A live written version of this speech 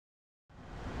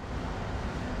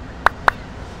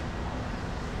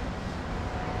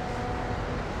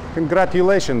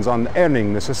Congratulations on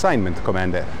earning this assignment,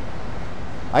 Commander.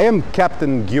 I am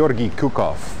Captain Georgy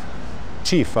Kukov,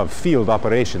 Chief of Field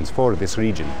Operations for this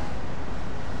region.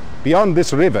 Beyond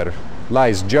this river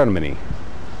lies Germany.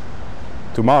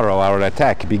 Tomorrow our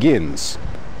attack begins.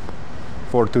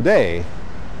 For today,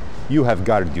 you have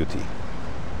guard duty.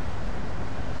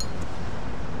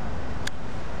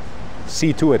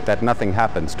 See to it that nothing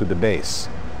happens to the base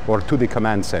or to the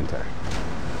command center.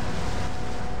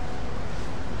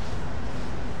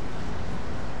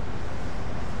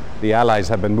 The Allies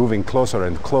have been moving closer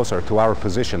and closer to our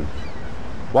position.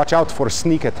 Watch out for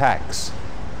sneak attacks.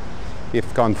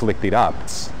 If conflict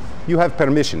erupts, you have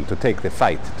permission to take the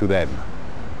fight to them.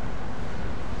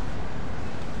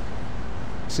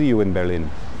 See you in Berlin.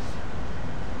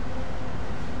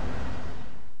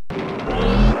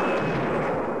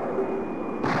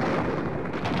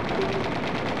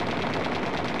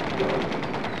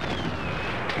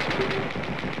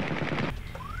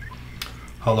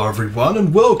 Hello everyone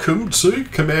and welcome to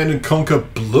Command & Conquer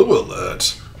Blue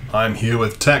Alert. I'm here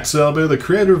with TaxOwlBear, the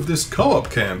creator of this co-op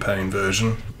campaign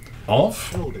version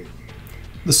of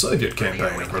the Soviet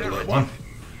campaign of Red Alert 1.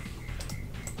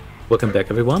 Welcome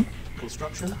back everyone.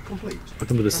 Construction complete.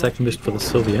 Welcome to the second mission for the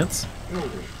Soviets.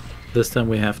 This time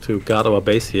we have to guard our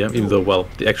base here, even though, well,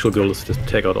 the actual goal is to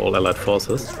take out all Allied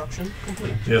forces.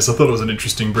 Yes, I thought it was an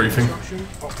interesting briefing.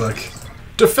 Like,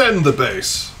 defend the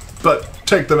base, but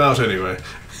take them out anyway.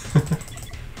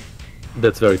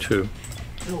 That's very true.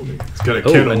 It's got a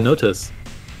Oh, kennel. I noticed.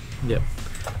 Yeah.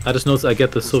 I just noticed I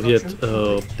get the Soviet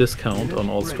discount on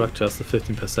all structures, the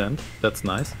 15%. That's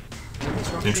nice.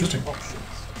 Interesting.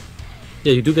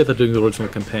 Yeah, you do get that during the original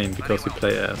campaign because you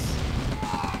play as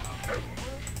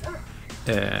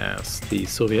the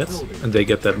Soviets, and they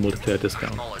get that multiplayer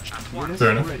discount.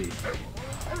 Fair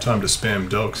enough. Time to spam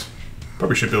dogs.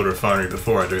 Probably should build a refinery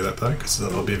before I do that though, because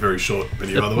that'll be a very short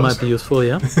video It otherwise. might be useful,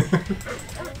 yeah.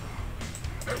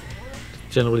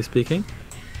 Generally speaking.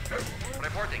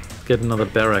 Get another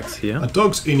barracks here. Are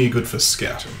dogs any good for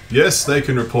scouting? Yes, they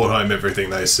can report home everything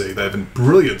they see. They have a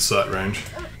brilliant sight range.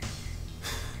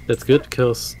 That's good,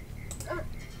 because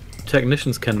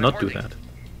technicians cannot do that.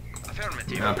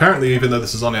 Now, apparently, even though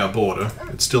this is on our border,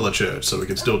 it's still a church, so we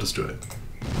can still destroy it.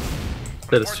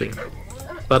 That is true.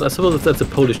 But I suppose that's a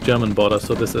Polish-German border,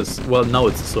 so this is... well, now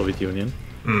it's the Soviet Union.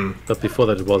 But before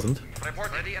that it wasn't.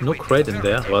 No crate in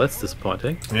there. Well, that's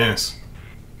disappointing. Yes.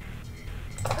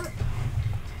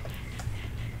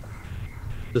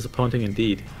 Disappointing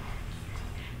indeed.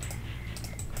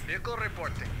 Vehicle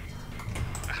reporting.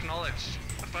 Acknowledged.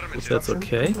 Affirmative. That's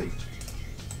okay.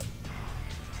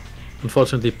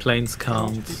 Unfortunately, planes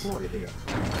can't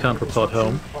report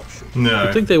home. No.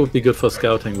 I think they would be good for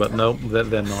scouting, but no,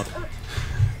 they're not.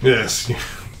 Yes.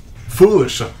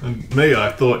 Foolish. And me,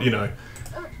 I thought, you know,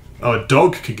 oh, a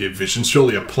dog could give vision.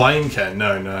 Surely a plane can.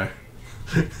 No, no.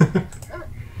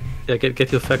 Yeah,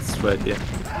 get your facts straight here.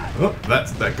 Oh,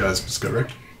 that guy's just got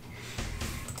wrecked.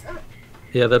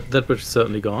 Yeah, that bridge is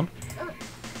certainly gone.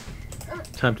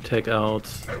 Time to take out...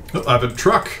 Oh, I have a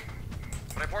truck.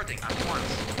 Reporting at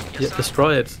once. Yeah,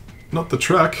 destroy it. Not the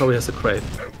truck. Probably has a crate.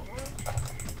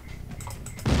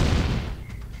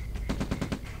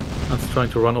 I'm trying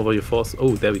to run over your force.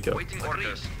 Oh, there we go. Waiting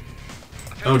orders.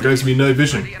 Oh, it gives me no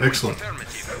vision. Excellent.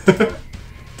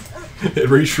 It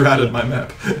re-shrouded my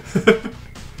map.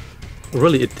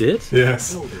 Really, it did?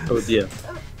 Yes. Oh dear.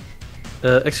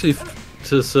 Actually,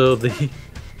 so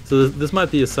this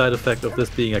might be a side effect of this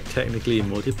being technically a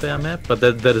multiplayer map, but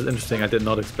that is interesting. I did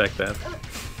not expect that.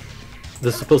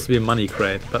 This is supposed to be a money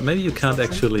crate, but maybe you can't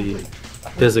actually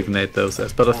designate those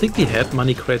as. But I think we had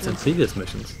money crates in previous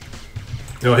missions.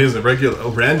 Oh, here's a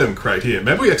random crate here.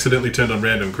 Maybe we accidentally turned on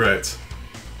random crates.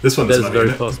 This one's That is money, very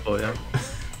isn't it? possible, yeah.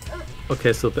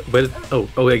 Okay, so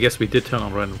I guess we did turn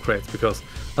on random crates because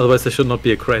otherwise there should not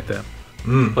be a crate there.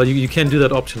 Well, you can do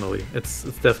that optionally. It's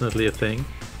definitely a thing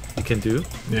you can do.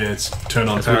 Yeah, it's turn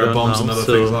on As we power learned bombs now, and other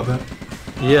so- things like that.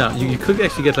 Yeah, you could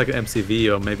actually get like an MCV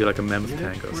or maybe like a mammoth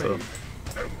tank or so.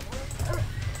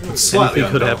 It's slightly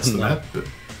Anything could unbalanced happen than now. that, but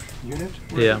Unit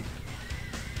Yeah.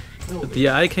 But the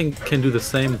AI can do the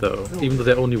same though, even though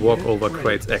they only walk over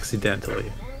crates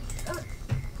accidentally.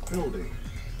 building.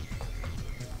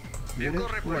 Unit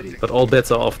ready. But all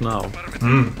bets are off now.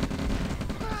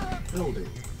 Building.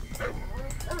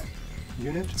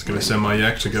 Unit it's gonna send my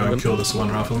yak to go and kill this one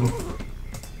rifleman.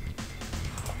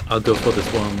 I'll go for this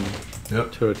one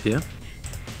Yep. turret here.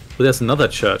 But there's another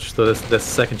church, so there's a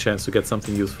second chance to get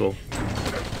something useful.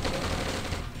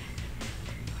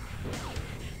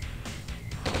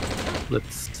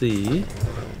 Let's see.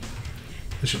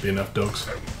 There should be enough dogs.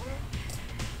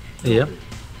 Yeah.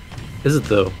 Is it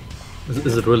though?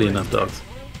 Is it really enough dogs?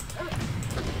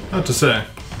 Hard to say.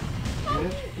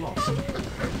 Unit lost.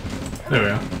 There we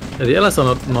are. Yeah, the allies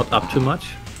are not up too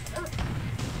much.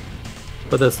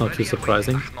 But that's not too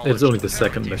surprising. It's only the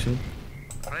second mission.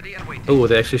 Ready and waiting. Oh,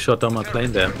 they actually shot down my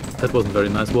plane there. That wasn't very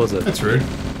nice, was it? That's rude.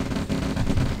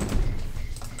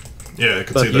 Yeah, I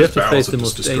could But see you those have to barrels face have the just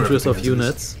most destroyed dangerous of everything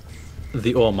as it units,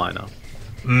 the ore miner.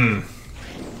 is.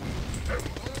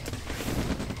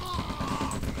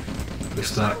 They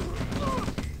start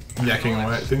yakking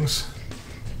away at things.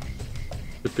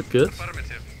 Good, good, good.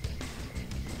 Affirmative.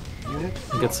 Unit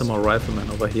And get some more riflemen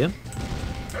over here.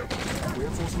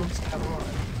 reinforcements have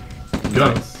arrived.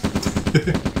 Got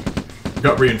Nice.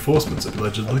 got reinforcements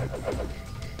allegedly.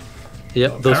 Yeah,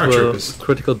 those were paratroopers.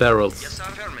 critical barrels. Yes, sir.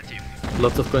 Affirmative.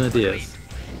 Lots of grenadiers.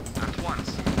 At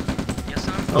once. Yes,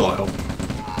 sir. Oh, I hope.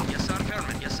 Yes, sir.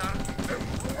 Affirmative. Yes,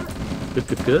 sir. Good,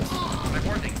 good, good.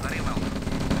 Reporting. Very well.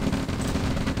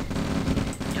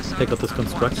 Yes, sir. Take out this At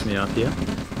construction once. yard here.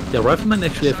 Yeah, riflemen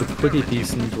actually have a pretty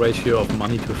decent ratio of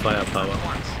money to firepower. At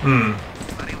once. Hmm.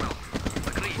 Very well.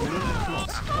 Agreed. At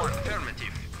once.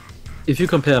 Affirmative. If you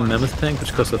compare a mammoth tank,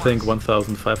 which costs I think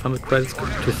 1,500 credits, to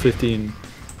 15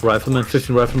 riflemen,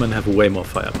 15 riflemen have way more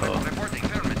firepower. Reporting.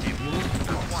 Affirmative.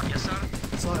 At once. Yes,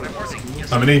 sir. Reporting.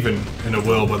 Yes, I sir. mean, even in a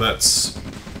world where that's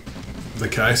the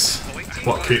case,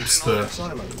 what keeps the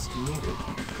Silos needed.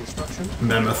 Construction.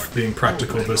 mammoth being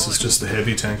practical versus just the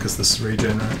heavy tank is this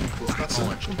regen, right?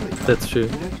 Construction complete. That's true.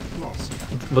 Unit lost.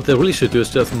 What they really should do is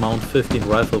just mount 15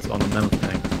 rifles on a mammoth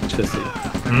tank chassis.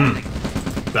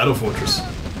 Battle Fortress.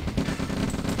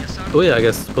 Yes, sir. Oh yeah,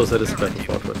 I suppose that is a battle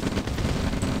fortress.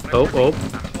 Oh, oh,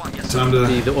 At once. Yes, sir. Time to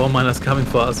the ore miner's coming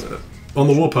for us. on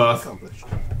the warpath. Accomplished.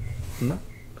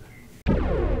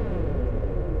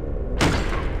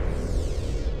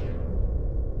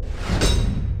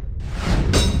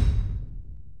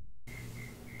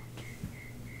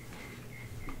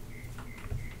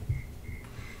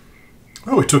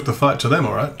 Oh, we took the fight to them,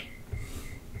 all right.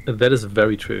 That is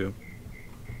very true.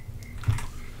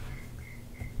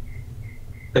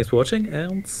 Thanks for watching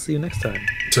and see you next time.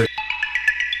 Take